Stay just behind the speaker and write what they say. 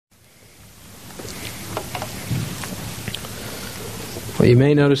Well, you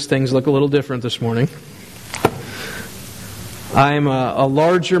may notice things look a little different this morning. I'm a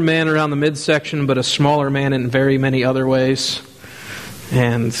larger man around the midsection, but a smaller man in very many other ways.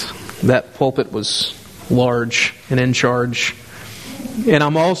 And that pulpit was large and in charge. And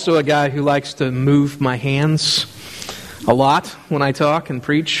I'm also a guy who likes to move my hands a lot when I talk and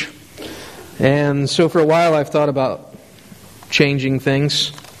preach. And so for a while I've thought about changing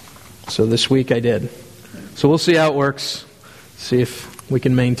things. So this week I did. So we'll see how it works. See if we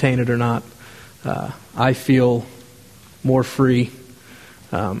can maintain it or not. I feel more free.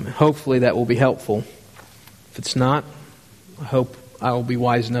 Hopefully that will be helpful. If it's not, I hope I will be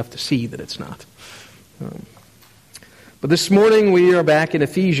wise enough to see that it's not. But this morning we are back in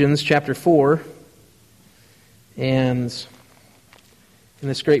Ephesians chapter 4. And in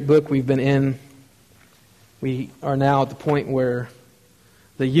this great book we've been in, we are now at the point where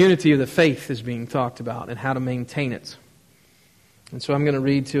the unity of the faith is being talked about and how to maintain it. And so I'm going to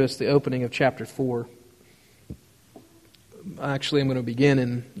read to us the opening of chapter 4. Actually, I'm going to begin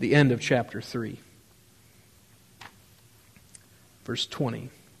in the end of chapter 3. Verse 20.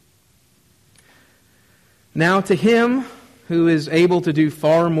 Now to Him who is able to do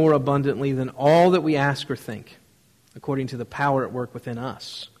far more abundantly than all that we ask or think, according to the power at work within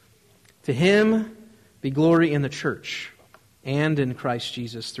us. To Him be glory in the church and in Christ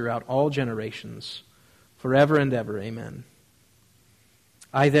Jesus throughout all generations, forever and ever. Amen.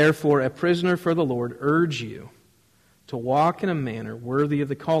 I therefore, a prisoner for the Lord, urge you to walk in a manner worthy of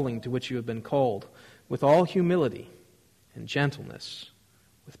the calling to which you have been called, with all humility and gentleness,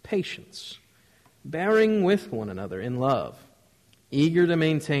 with patience, bearing with one another in love, eager to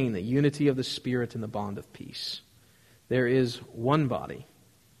maintain the unity of the Spirit in the bond of peace. There is one body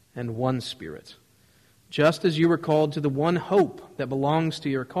and one Spirit, just as you were called to the one hope that belongs to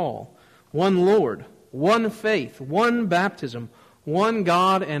your call, one Lord, one faith, one baptism, one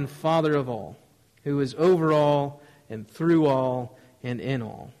God and Father of all, who is over all and through all and in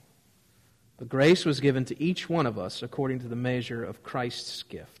all. But grace was given to each one of us according to the measure of Christ's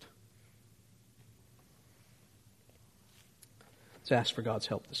gift. Let's ask for God's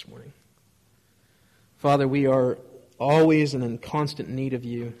help this morning. Father, we are always and in constant need of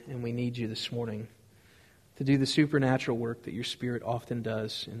you, and we need you this morning to do the supernatural work that your Spirit often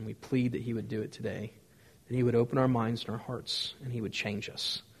does, and we plead that He would do it today. That He would open our minds and our hearts, and He would change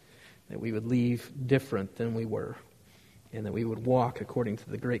us. That we would leave different than we were, and that we would walk according to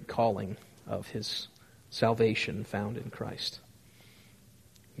the great calling of His salvation found in Christ.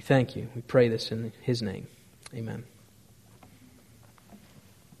 We thank you. We pray this in His name. Amen.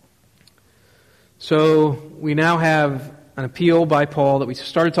 So we now have an appeal by Paul that we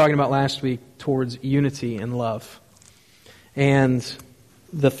started talking about last week towards unity and love. And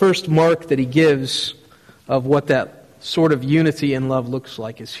the first mark that he gives of what that sort of unity and love looks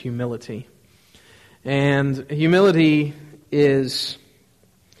like is humility. And humility is,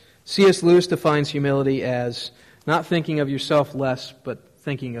 C.S. Lewis defines humility as not thinking of yourself less, but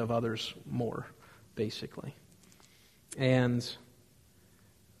thinking of others more, basically. And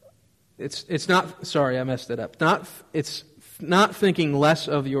it's not, sorry, I messed it up. It's not thinking less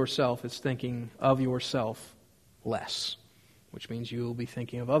of yourself, it's thinking of yourself less, which means you will be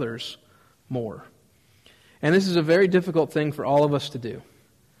thinking of others more. And this is a very difficult thing for all of us to do.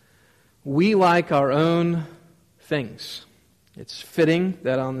 We like our own things. It's fitting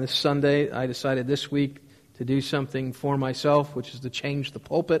that on this Sunday I decided this week to do something for myself, which is to change the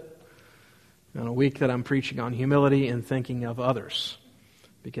pulpit on a week that I'm preaching on humility and thinking of others.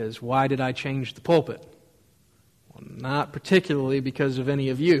 Because why did I change the pulpit? Well, not particularly because of any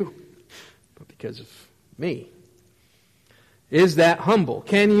of you, but because of me. Is that humble?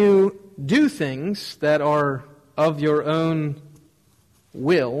 Can you do things that are of your own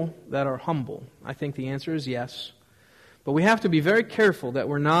will that are humble? I think the answer is yes. But we have to be very careful that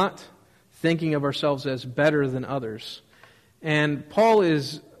we're not thinking of ourselves as better than others. And Paul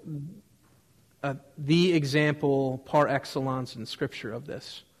is the example par excellence in Scripture of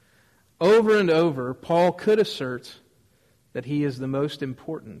this. Over and over, Paul could assert that he is the most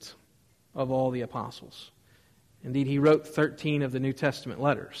important of all the apostles. Indeed, he wrote 13 of the New Testament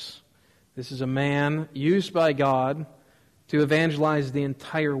letters. This is a man used by God to evangelize the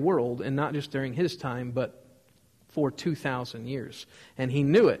entire world, and not just during his time, but for 2,000 years. And he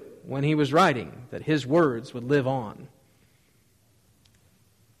knew it when he was writing, that his words would live on.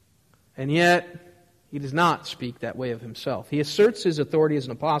 And yet, he does not speak that way of himself. He asserts his authority as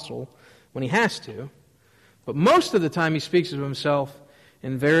an apostle when he has to, but most of the time he speaks of himself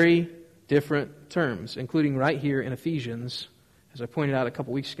in very different terms, including right here in Ephesians, as I pointed out a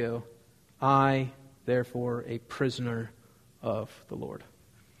couple weeks ago. I, therefore, a prisoner of the Lord.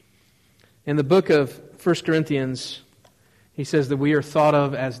 In the book of 1 Corinthians, he says that we are thought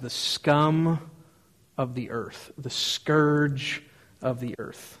of as the scum of the earth, the scourge of the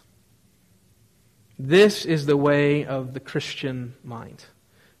earth. This is the way of the Christian mind,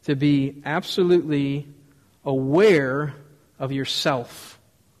 to be absolutely aware of yourself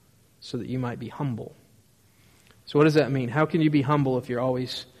so that you might be humble. So what does that mean? How can you be humble if you're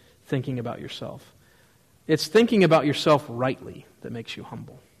always thinking about yourself? It's thinking about yourself rightly that makes you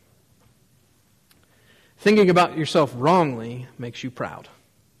humble. Thinking about yourself wrongly makes you proud.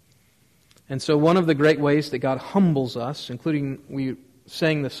 And so one of the great ways that God humbles us, including we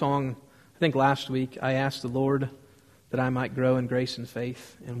sang the song, I think last week, I asked the Lord that I might grow in grace and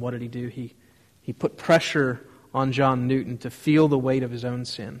faith. And what did He do? He put pressure on John Newton to feel the weight of his own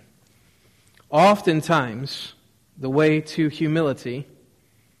sin. Oftentimes, the way to humility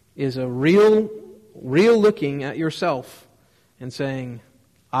is a real looking at yourself and saying,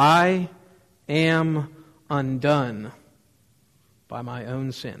 I am undone by my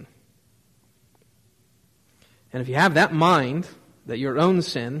own sin. And if you have that mind, that your own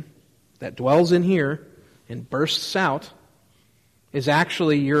sin that dwells in here and bursts out is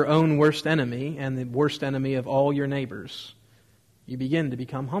actually your own worst enemy and the worst enemy of all your neighbors, you begin to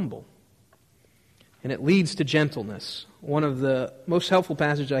become humble. And it leads to gentleness. One of the most helpful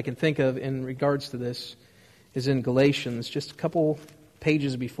passages I can think of in regards to this is in Galatians, just a couple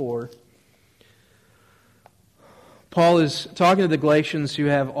pages before. Paul is talking to the Galatians who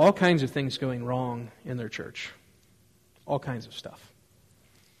have all kinds of things going wrong in their church. All kinds of stuff.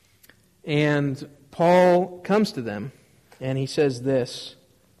 And Paul comes to them and he says this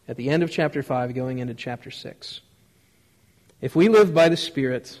at the end of chapter 5 going into chapter 6. If we live by the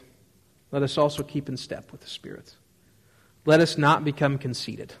Spirit, let us also keep in step with the Spirit. Let us not become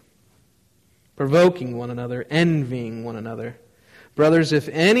conceited, provoking one another, envying one another. Brothers, if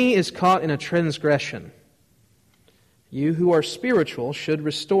any is caught in a transgression, you who are spiritual should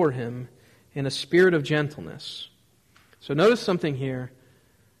restore him in a spirit of gentleness. So notice something here.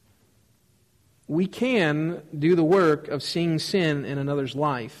 We can do the work of seeing sin in another's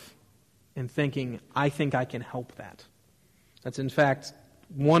life and thinking, I think I can help that. That's in fact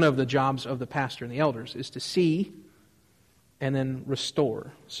one of the jobs of the pastor and the elders, is to see and then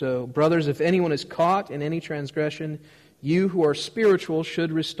restore. So, brothers, if anyone is caught in any transgression, you who are spiritual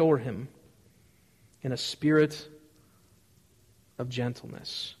should restore him in a spirit of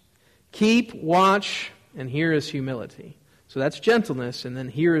gentleness. Keep watch, and here is humility. So that's gentleness, and then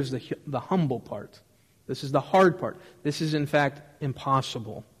here is the humble part. This is the hard part. This is, in fact,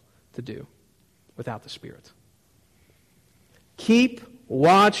 impossible to do without the Spirit. Keep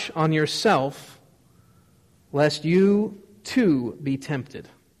watch on yourself, lest you too be tempted.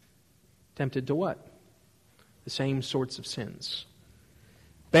 Tempted to what? The same sorts of sins.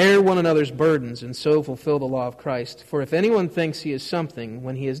 Bear one another's burdens, and so fulfill the law of Christ. For if anyone thinks he is something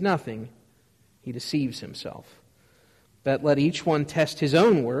when he is nothing, he deceives himself. But let each one test his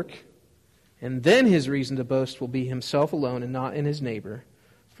own work, and then his reason to boast will be himself alone and not in his neighbor,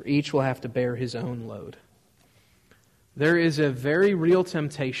 for each will have to bear his own load. There is a very real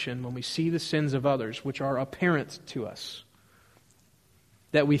temptation when we see the sins of others, which are apparent to us,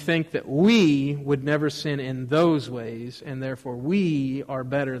 that we think that we would never sin in those ways, and therefore we are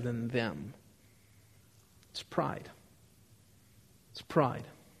better than them. It's pride. It's pride.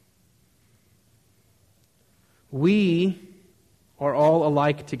 We are all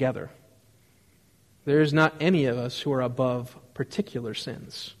alike together. There is not any of us who are above particular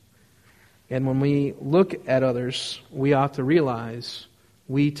sins. And when we look at others, we ought to realize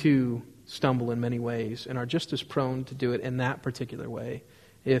we too stumble in many ways and are just as prone to do it in that particular way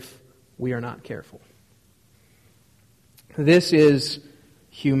if we are not careful. This is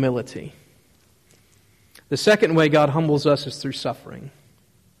humility. The second way God humbles us is through suffering.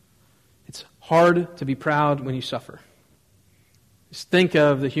 It's hard to be proud when you suffer. Just think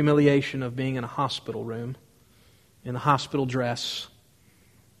of the humiliation of being in a hospital room, in a hospital dress,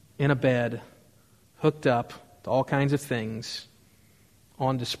 in a bed, hooked up to all kinds of things,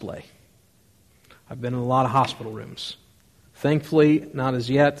 on display. I've been in a lot of hospital rooms. Thankfully, not as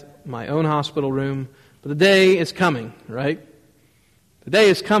yet my own hospital room, but the day is coming, right? The day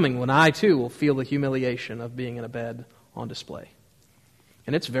is coming when I too will feel the humiliation of being in a bed on display.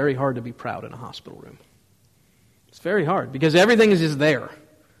 And it's very hard to be proud in a hospital room. It's very hard because everything is just there.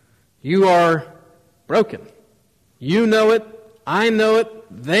 You are broken. You know it. I know it.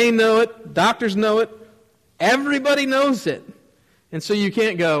 They know it. Doctors know it. Everybody knows it. And so you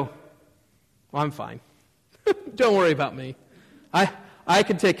can't go, well, I'm fine. Don't worry about me. I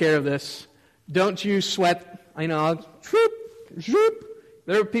can take care of this. Don't you sweat. I know. zoop.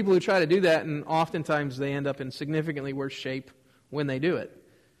 There are people who try to do that, and oftentimes they end up in significantly worse shape when they do it.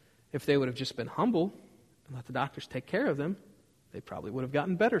 If they would have just been humble and let the doctors take care of them, they probably would have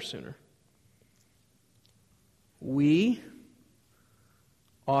gotten better sooner. We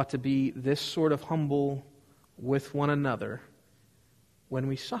ought to be this sort of humble with one another when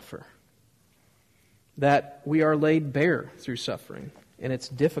we suffer. That we are laid bare through suffering, and it's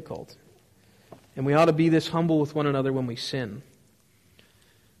difficult. And we ought to be this humble with one another when we sin.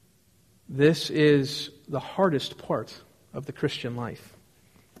 This is the hardest part of the Christian life.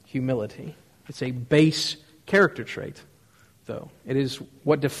 Humility. It's a base character trait, though. It is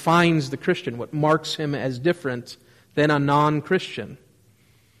what defines the Christian, what marks him as different than a non-Christian.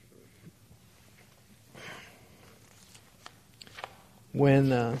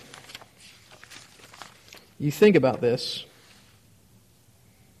 When you think about this,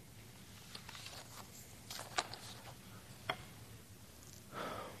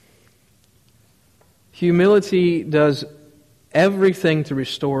 humility does everything to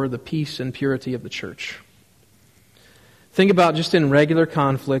restore the peace and purity of the church. Think about just in regular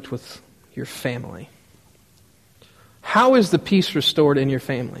conflict with your family. How is the peace restored in your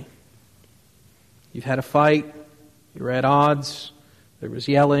family? You've had a fight, you were at odds, there was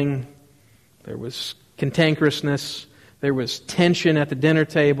yelling, there was cantankerousness, there was tension at the dinner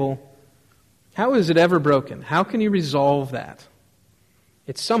table. How is it ever broken? How can you resolve that?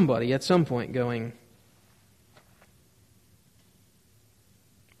 It's somebody at some point going,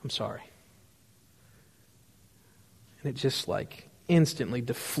 I'm sorry. And it just instantly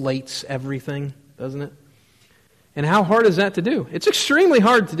deflates everything, doesn't it? And how hard is that to do? It's extremely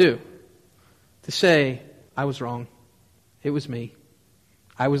hard to do. To say, I was wrong. It was me.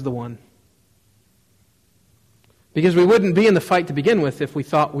 I was the one. Because we wouldn't be in the fight to begin with if we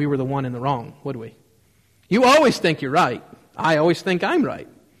thought we were the one in the wrong, would we? You always think you're right. I always think I'm right.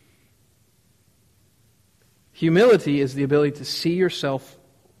 Humility is the ability to see yourself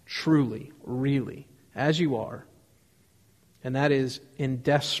truly, really, as you are. And that is in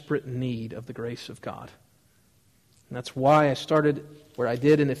desperate need of the grace of God. And that's why I started where I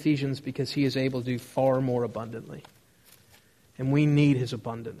did in Ephesians, because He is able to do far more abundantly. And we need His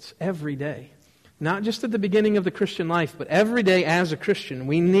abundance every day. Not just at the beginning of the Christian life, but every day as a Christian.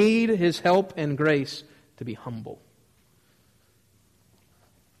 We need His help and grace to be humble.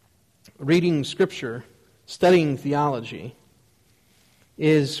 Reading Scripture, studying theology,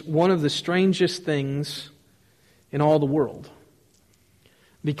 is one of the strangest things in all the world.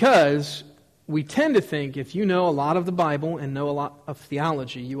 Because we tend to think if you know a lot of the Bible and know a lot of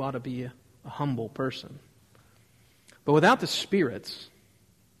theology, you ought to be a humble person. But without the Spirit,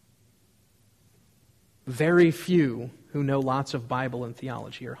 very few who know lots of Bible and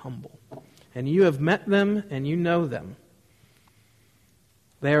theology are humble. And you have met them and you know them.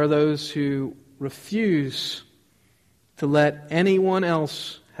 They are those who refuse to let anyone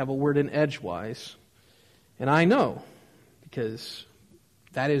else have a word in edgewise. And I know, because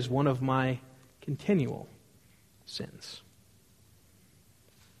that is one of my continual sins.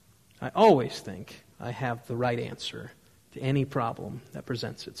 I always think I have the right answer to any problem that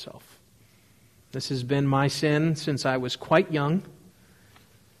presents itself. This has been my sin since I was quite young.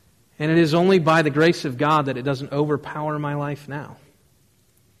 And it is only by the grace of God that it doesn't overpower my life now.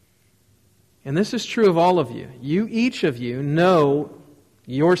 And this is true of all of you. Each of you know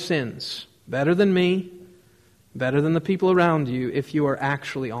your sins better than me, better than the people around you, if you are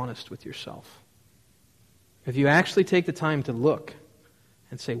actually honest with yourself. If you actually take the time to look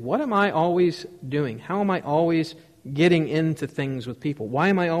and say, what am I always doing? How am I always getting into things with people? Why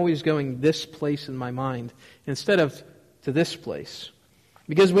am I always going this place in my mind instead of to this place?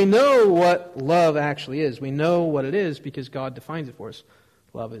 Because we know what love actually is. We know what it is because God defines it for us.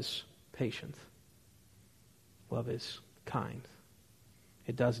 Love is patient. Love is kind.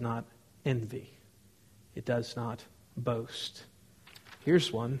 It does not envy. It does not boast.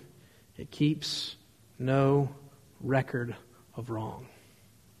 Here's one. It keeps no record of wrong.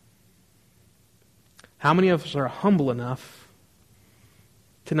 How many of us are humble enough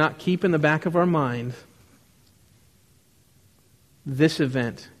to not keep in the back of our mind this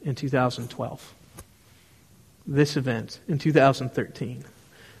event in 2012, this event in 2013,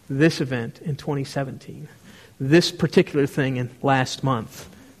 this event in 2017, this particular thing in last month,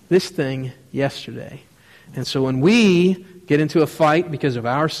 this thing yesterday? And so when we get into a fight because of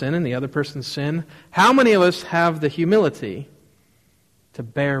our sin and the other person's sin, how many of us have the humility to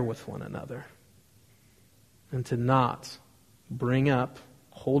bear with one another and to not bring up,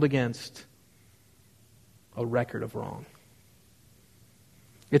 hold against a record of wrong?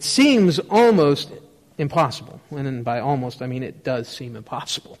 It seems almost impossible. And by almost, I mean it does seem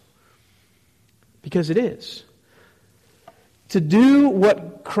impossible. Because it is. To do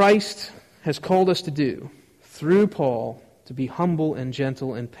what Christ has called us to do, through Paul, to be humble and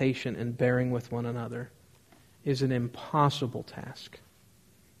gentle and patient and bearing with one another, is an impossible task.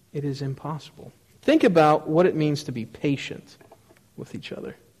 It is impossible. Think about what it means to be patient with each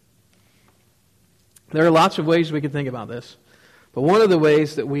other. There are lots of ways we could think about this, but one of the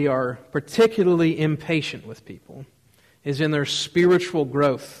ways that we are particularly impatient with people is in their spiritual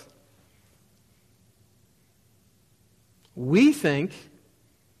growth. We think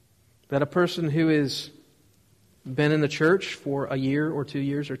that a person who has been in the church for a year or 2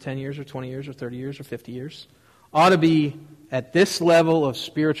 years or 10 years or 20 years or 30 years or 50 years ought to be at this level of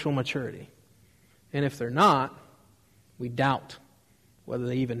spiritual maturity. And if they're not, we doubt whether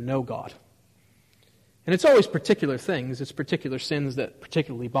they even know God. And it's always particular things. It's particular sins that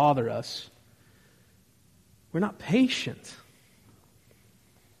particularly bother us. We're not patient.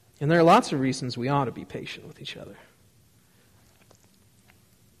 And there are lots of reasons we ought to be patient with each other.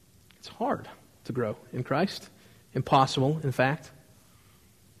 It's hard to grow in Christ. Impossible, in fact.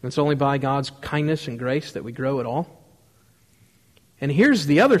 It's only by God's kindness and grace that we grow at all. And here's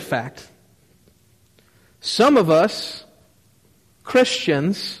the other fact. Some of us,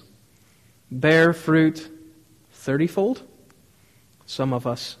 Christians, bear fruit 30-fold, some of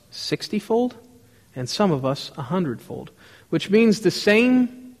us 60-fold, and some of us 100-fold. Which means the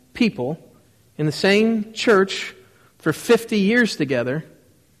same people in the same church for 50 years together,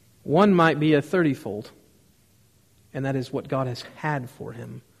 one might be a 30-fold. And that is what God has had for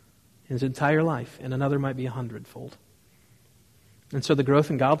him his entire life. And another might be 100-fold. And so the growth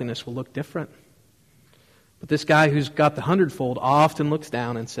in godliness will look different. But this guy who's got the 100-fold often looks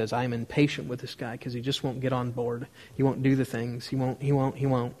down and says, I'm impatient with this guy because he just won't get on board. He won't do the things. He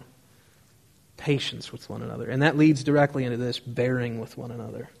won't. Patience with one another. And that leads directly into this bearing with one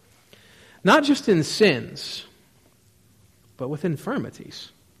another. Not just in sins, but with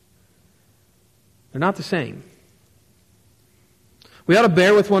infirmities. They're not the same. We ought to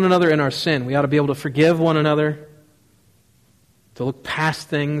bear with one another in our sin. We ought to be able to forgive one another, to look past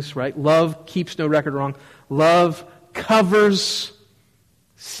things, right? Love keeps no record wrong. Love covers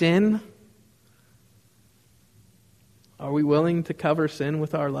sin. Are we willing to cover sin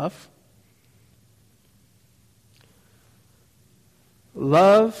with our love?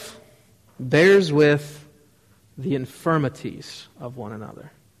 Love bears with the infirmities of one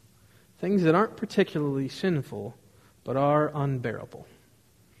another. Things that aren't particularly sinful, but are unbearable.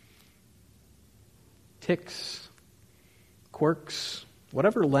 Tics, quirks,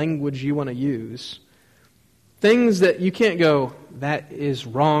 whatever language you want to use. Things that you can't go, that is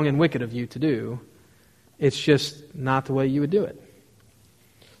wrong and wicked of you to do. It's just not the way you would do it.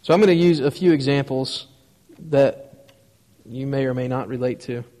 So I'm going to use a few examples that you may or may not relate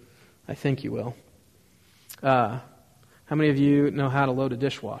to. I think you will. How many of you know how to load a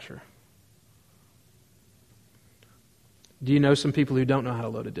dishwasher? Do you know some people who don't know how to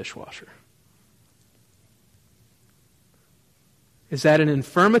load a dishwasher? Is that an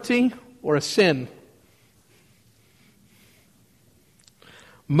infirmity or a sin?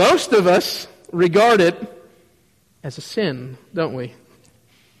 Most of us regard it as a sin, don't we?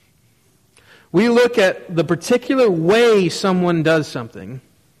 We look at the particular way someone does something,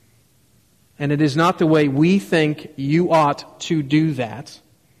 and it is not the way we think you ought to do that,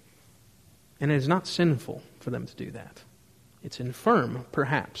 and it is not sinful for them to do that. It's infirm,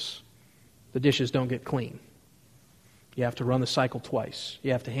 perhaps. The dishes don't get clean. You have to run the cycle twice.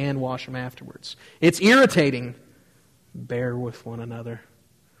 You have to hand wash them afterwards. It's irritating. Bear with one another.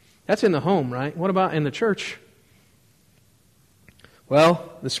 That's in the home, right? What about in the church?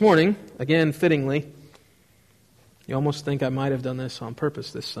 Well, this morning, again, fittingly, you almost think I might have done this on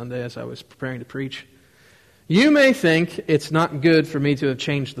purpose this Sunday as I was preparing to preach. You may think it's not good for me to have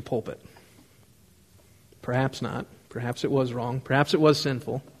changed the pulpit. Perhaps not. Perhaps it was wrong. Perhaps it was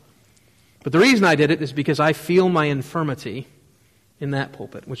sinful. But the reason I did it is because I feel my infirmity in that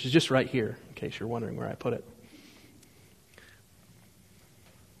pulpit, which is just right here, in case you're wondering where I put it.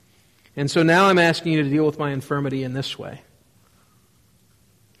 And so now I'm asking you to deal with my infirmity in this way.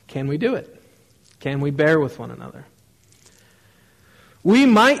 Can we do it? Can we bear with one another? We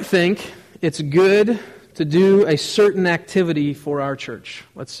might think it's good to do a certain activity for our church.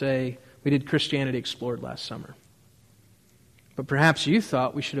 Let's say we did Christianity Explored last summer. But perhaps you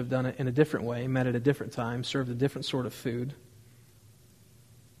thought we should have done it in a different way, met at a different time, served a different sort of food.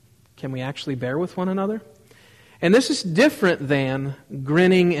 Can we actually bear with one another? And this is different than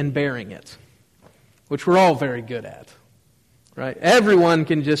grinning and bearing it, which we're all very good at. Right? Everyone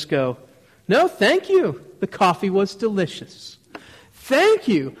can just go, No, thank you. The coffee was delicious. Thank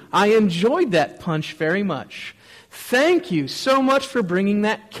you. I enjoyed that punch very much. Thank you so much for bringing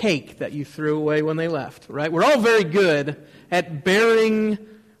that cake that you threw away when they left, right? We're all very good at bearing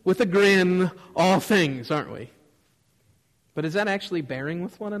with a grin all things, aren't we? But is that actually bearing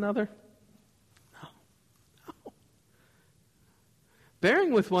with one another? No.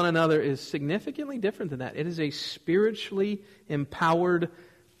 Bearing with one another is significantly different than that. It is a spiritually empowered,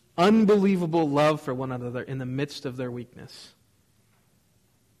 unbelievable love for one another in the midst of their weakness.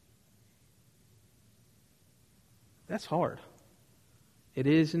 That's hard. It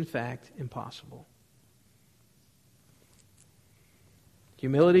is, in fact, impossible.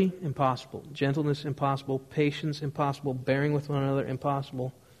 Humility, impossible. Gentleness, impossible. Patience, impossible. Bearing with one another,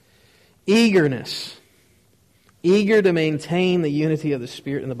 impossible. Eagerness. Eager to maintain the unity of the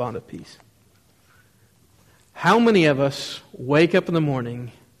Spirit and the bond of peace. How many of us wake up in the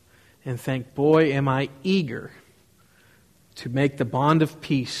morning and think, boy, am I eager to make the bond of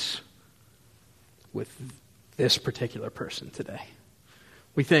peace with this particular person today?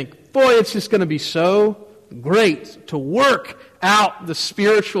 We think, boy, it's just going to be so great to work out the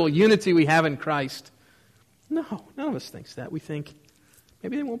spiritual unity we have in Christ. No, none of us thinks that. We think,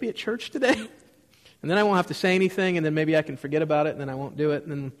 maybe they won't be at church today, and then I won't have to say anything, and then maybe I can forget about it, and then I won't do it,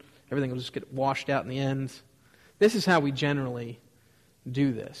 and then everything will just get washed out in the end. This is how we generally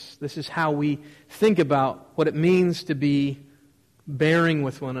do this. This is how we think about what it means to be bearing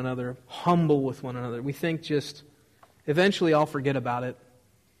with one another, humble with one another. We think just, eventually I'll forget about it.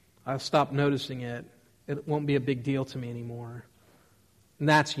 I'll stop noticing it. It won't be a big deal to me anymore. And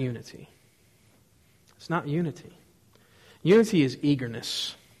that's unity. It's not unity. Unity is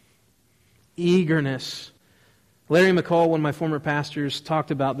eagerness. Eagerness. Larry McCall, one of my former pastors,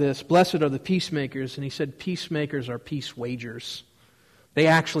 talked about this. Blessed are the peacemakers. And he said peacemakers are peace wagers. They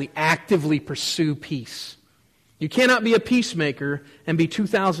actually actively pursue peace. You cannot be a peacemaker and be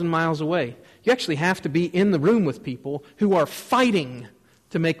 2,000 miles away. You actually have to be in the room with people who are fighting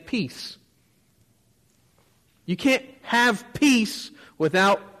to make peace. You can't have peace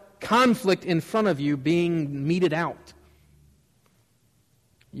without conflict in front of you being meted out.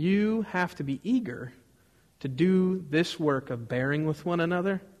 You have to be eager to do this work of bearing with one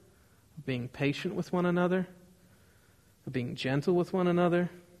another, of being patient with one another, of being gentle with one another,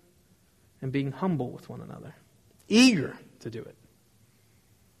 and being humble with one another. Eager to do it.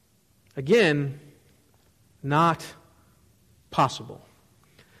 Again, not possible.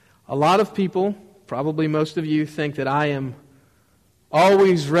 A lot of people, probably most of you, think that I am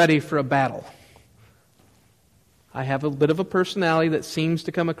always ready for a battle. I have a bit of a personality that seems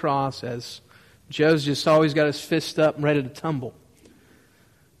to come across as Joe's just always got his fist up and ready to tumble.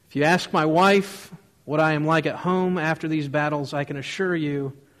 If you ask my wife what I am like at home after these battles, I can assure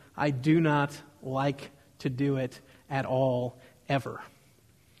you I do not like to do it at all, ever.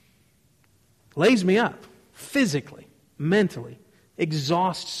 Lays me up, physically, mentally,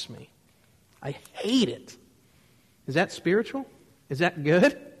 exhausts me. I hate it. Is that spiritual? Is that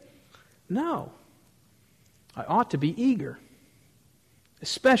good? No. I ought to be eager,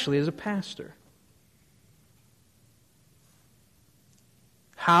 especially as a pastor.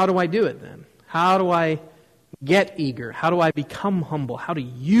 How do I do it then? How do I get eager? How do I become humble? How do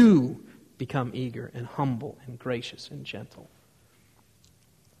you become eager and humble and gracious and gentle?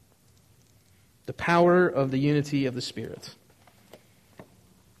 The power of the unity of the Spirit.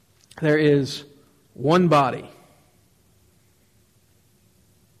 There is one body.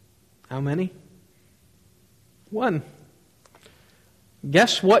 How many? One.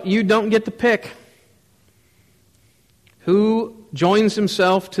 Guess what you don't get to pick? Who joins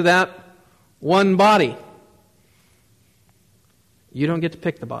himself to that one body? You don't get to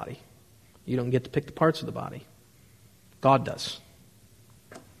pick the body. You don't get to pick the parts of the body. God does.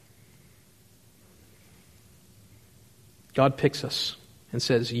 God picks us and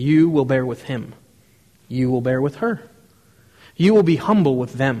says, you will bear with him. You will bear with her. You will be humble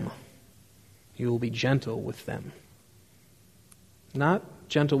with them. You will be gentle with them. Not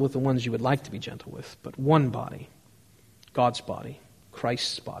gentle with the ones you would like to be gentle with, but one body. God's body.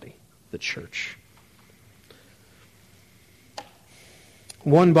 Christ's body. The church.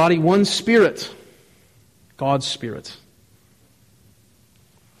 One body, one spirit. God's Spirit.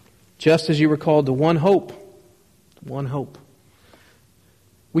 Just as you were called to one hope. One hope.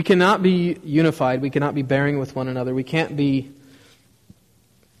 We cannot be unified. We cannot be bearing with one another. We can't be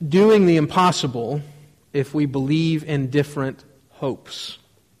doing the impossible if we believe in different hopes.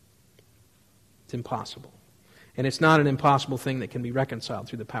 It's impossible. And it's not an impossible thing that can be reconciled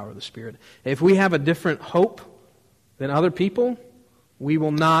through the power of the Spirit. If we have a different hope than other people, we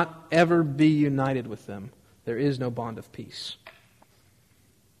will not ever be united with them. There is no bond of peace.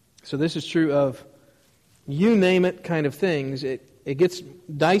 So this is true of you name it kind of things. It gets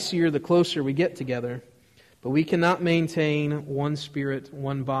dicier the closer we get together, but we cannot maintain one spirit,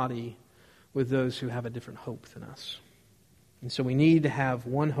 one body with those who have a different hope than us. And so we need to have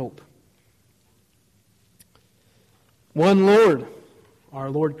one hope. One Lord, our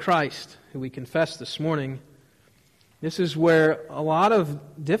Lord Christ, who we confess this morning. This is where a lot of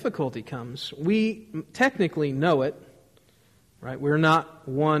difficulty comes. We technically know it, right? We're not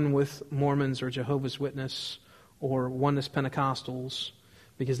one with Mormons or Jehovah's Witnesses or Oneness Pentecostals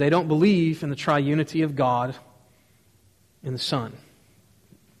because they don't believe in the triunity of God in the Son.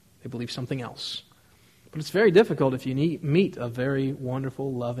 They believe something else. But it's very difficult if you meet a very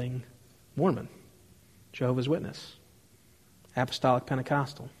wonderful, loving Mormon, Jehovah's Witness, Apostolic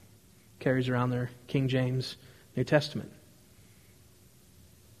Pentecostal, carries around their King James New Testament.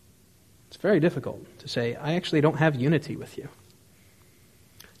 It's very difficult to say, I actually don't have unity with you.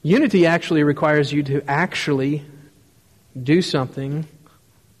 Unity actually requires you to actually do something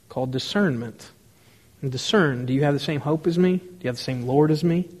called discernment. And discern, do you have the same hope as me? Do you have the same Lord as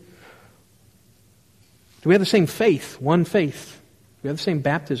me? Do we have the same faith? One faith. Do we have the same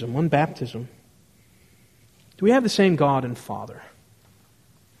baptism? One baptism. Do we have the same God and Father?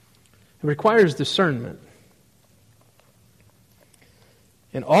 It requires discernment.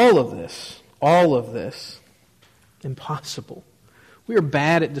 And all of this, impossible. We are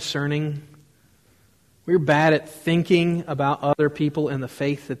bad at discerning. We're bad at thinking about other people and the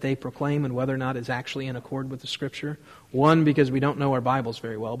faith that they proclaim and whether or not it's actually in accord with the Scripture. One, because we don't know our Bibles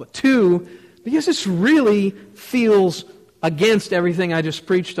very well. But two, because this really feels against everything I just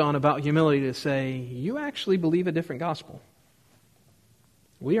preached on about humility to say, you actually believe a different gospel.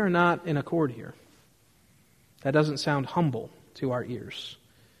 We are not in accord here. That doesn't sound humble to our ears.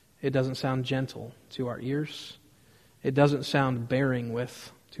 It doesn't sound gentle to our ears. It doesn't sound bearing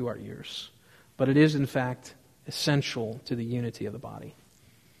with to our ears. But it is, in fact, essential to the unity of the body.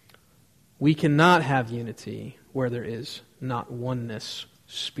 We cannot have unity where there is not oneness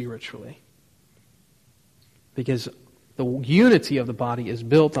spiritually. Because the unity of the body is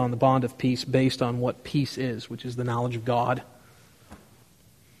built on the bond of peace based on what peace is, which is the knowledge of God.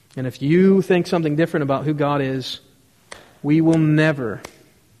 And if you think something different about who God is, we will never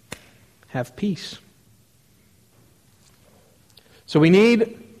have peace. So we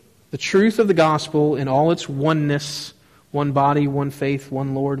need the truth of the gospel in all its oneness, one body, one faith,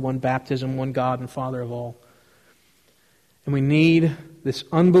 one Lord, one baptism, one God and Father of all. And we need this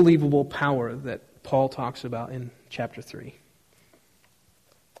unbelievable power that Paul talks about in chapter 3.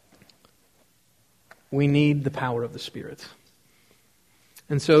 We need the power of the Spirit.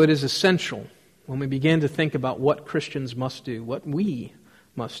 And so it is essential when we begin to think about what Christians must do, what we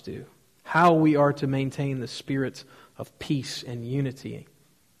must do, how we are to maintain the spirit of peace and unity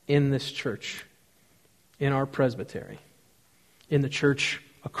in this church, in our presbytery, in the church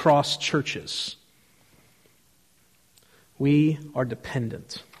across churches. We are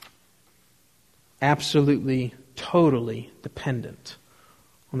dependent, absolutely, totally dependent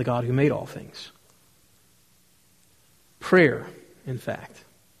on the God who made all things. Prayer, in fact,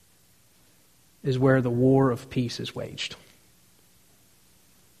 is where the war of peace is waged.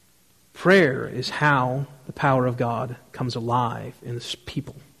 Prayer is how the power of God comes alive in this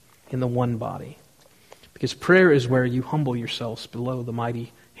people, in the one body. Because prayer is where you humble yourselves below the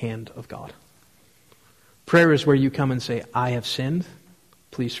mighty hand of God. Prayer is where you come and say, I have sinned,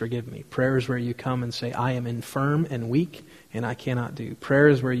 please forgive me. Prayer is where you come and say, I am infirm and weak, and I cannot do. Prayer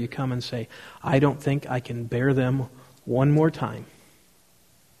is where you come and say, I don't think I can bear them one more time.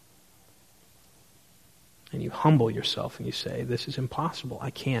 And you humble yourself and you say, this is impossible.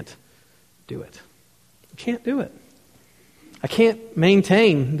 I can't do it. I can't do it. I can't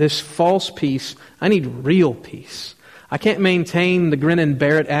maintain this false peace. I need real peace. I can't maintain the grin and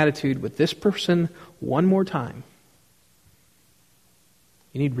bear it attitude with this person one more time.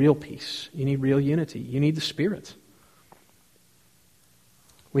 You need real peace. You need real unity. You need the Spirit.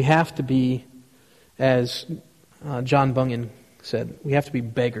 We have to be, as John Bunyan said, we have to be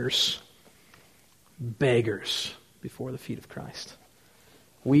beggars. Beggars before the feet of Christ.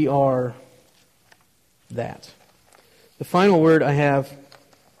 We are that. The final word I have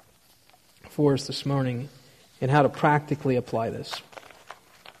for us this morning in how to practically apply this.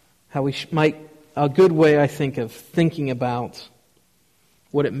 How we might, a good way I think of thinking about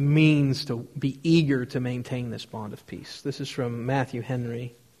what it means to be eager to maintain this bond of peace. This is from Matthew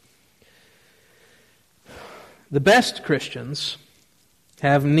Henry. The best Christians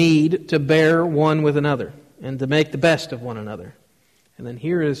have need to bear one with another and to make the best of one another. And then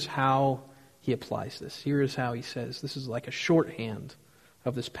here is how he applies this. Here is how he says, this is like a shorthand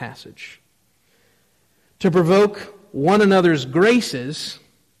of this passage. To provoke one another's graces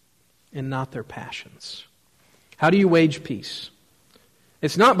and not their passions. How do you wage peace?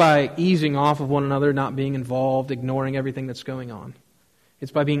 It's not by easing off of one another, not being involved, ignoring everything that's going on.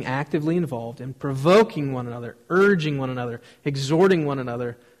 It's by being actively involved and provoking one another, urging one another, exhorting one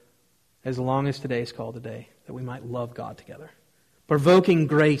another, as long as today is called today, that we might love God together. Provoking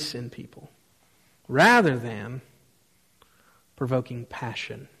grace in people, rather than provoking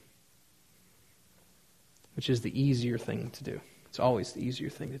passion, which is the easier thing to do. It's always the easier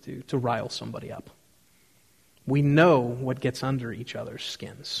thing to do, to rile somebody up. We know what gets under each other's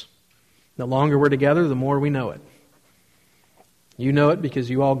skins. The longer we're together, the more we know it. You know it because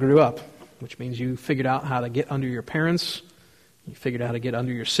you all grew up, which means you figured out how to get under your parents. You figured out how to get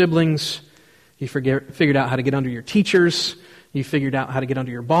under your siblings. You figured out how to get under your teachers. You figured out how to get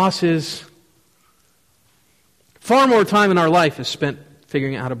under your bosses. Far more time in our life is spent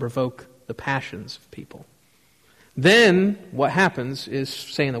figuring out how to provoke the passions of people. Then what happens is,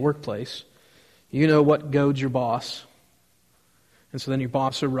 say in the workplace, you know what goads your boss. And so then your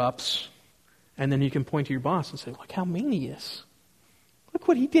boss erupts. And then you can point to your boss and say, look how mean he is. Look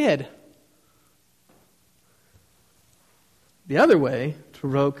what he did. The other way to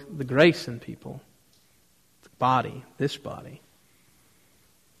provoke the grace in people, the body, this body,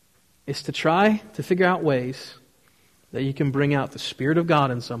 is to try to figure out ways that you can bring out the Spirit of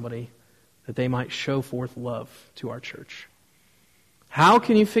God in somebody that they might show forth love to our church. How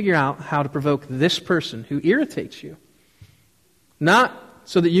can you figure out how to provoke this person who irritates you? Not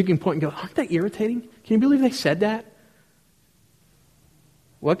so that you can point and go, aren't they irritating? Can you believe they said that?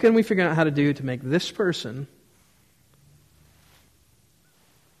 What can we figure out how to do to make this person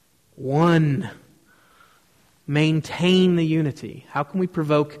one? Maintain the unity. How can we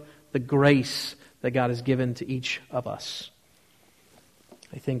provoke the grace that God has given to each of us?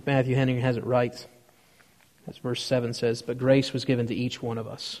 I think Matthew Henry has it right. As verse 7 says, but grace was given to each one of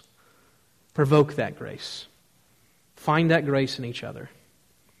us. Provoke that grace. Find that grace in each other.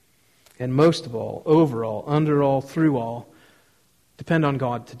 And most of all, over all, under all, through all, depend on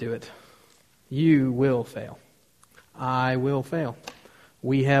God to do it. You will fail. I will fail.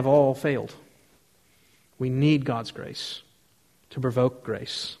 We have all failed. We need God's grace to provoke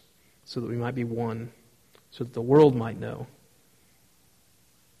grace so that we might be one, so that the world might know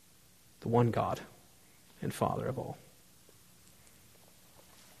the one God and Father of all.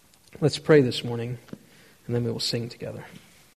 Let's pray this morning, and then we will sing together.